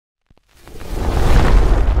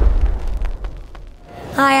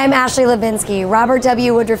Hi, I'm Hlebinsky, Robert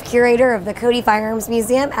W. Woodruff Curator of the Cody Firearms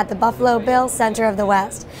Museum at the Buffalo Bill Center of the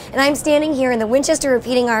West. And I'm standing here in the Winchester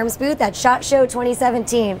Repeating Arms booth at SHOT Show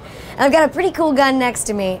 2017. And I've got a pretty cool gun next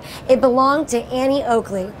to me. It belonged to Annie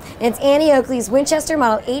Oakley. And it's Annie Oakley's Winchester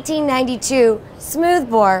Model 1892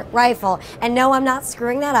 smoothbore rifle. And no, I'm not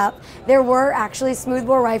screwing that up. There were actually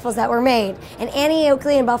smoothbore rifles that were made. And Annie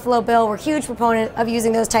Oakley and Buffalo Bill were huge proponents of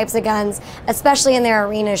using those types of guns, especially in their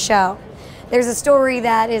arena show. There's a story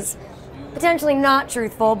that is potentially not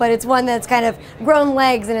truthful, but it's one that's kind of grown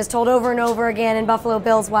legs and is told over and over again in Buffalo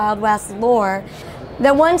Bill's Wild West lore.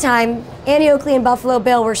 That one time, Annie Oakley and Buffalo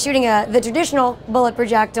Bill were shooting the traditional bullet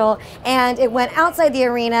projectile, and it went outside the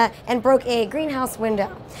arena and broke a greenhouse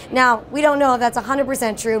window. Now, we don't know if that's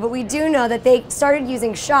 100% true, but we do know that they started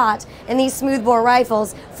using shot in these smoothbore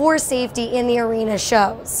rifles for safety in the arena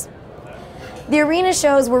shows. The arena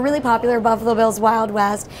shows were really popular at Buffalo Bill's Wild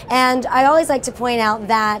West, and I always like to point out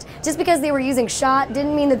that just because they were using shot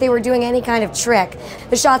didn't mean that they were doing any kind of trick.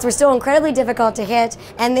 The shots were still incredibly difficult to hit,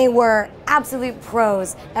 and they were absolute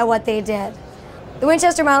pros at what they did. The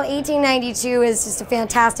Winchester Model 1892 is just a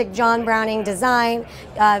fantastic John Browning design,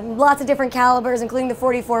 lots of different calibers, including the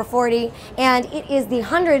 .44-40, and it is the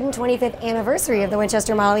 125th anniversary of the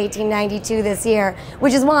Winchester Model 1892 this year,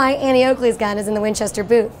 which is why Annie Oakley's gun is in the Winchester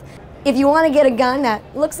booth. If you want to get a gun that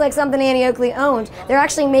looks like something Annie Oakley owned, they're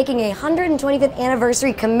actually making a 125th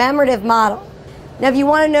anniversary commemorative model. Now, if you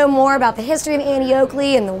want to know more about the history of Annie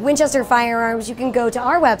Oakley and the Winchester firearms, you can go to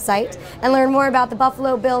our website and learn more about the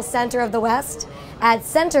Buffalo Bill Center of the West at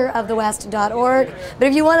centerofthewest.org. But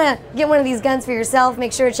if you want to get one of these guns for yourself,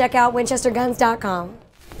 make sure to check out winchesterguns.com.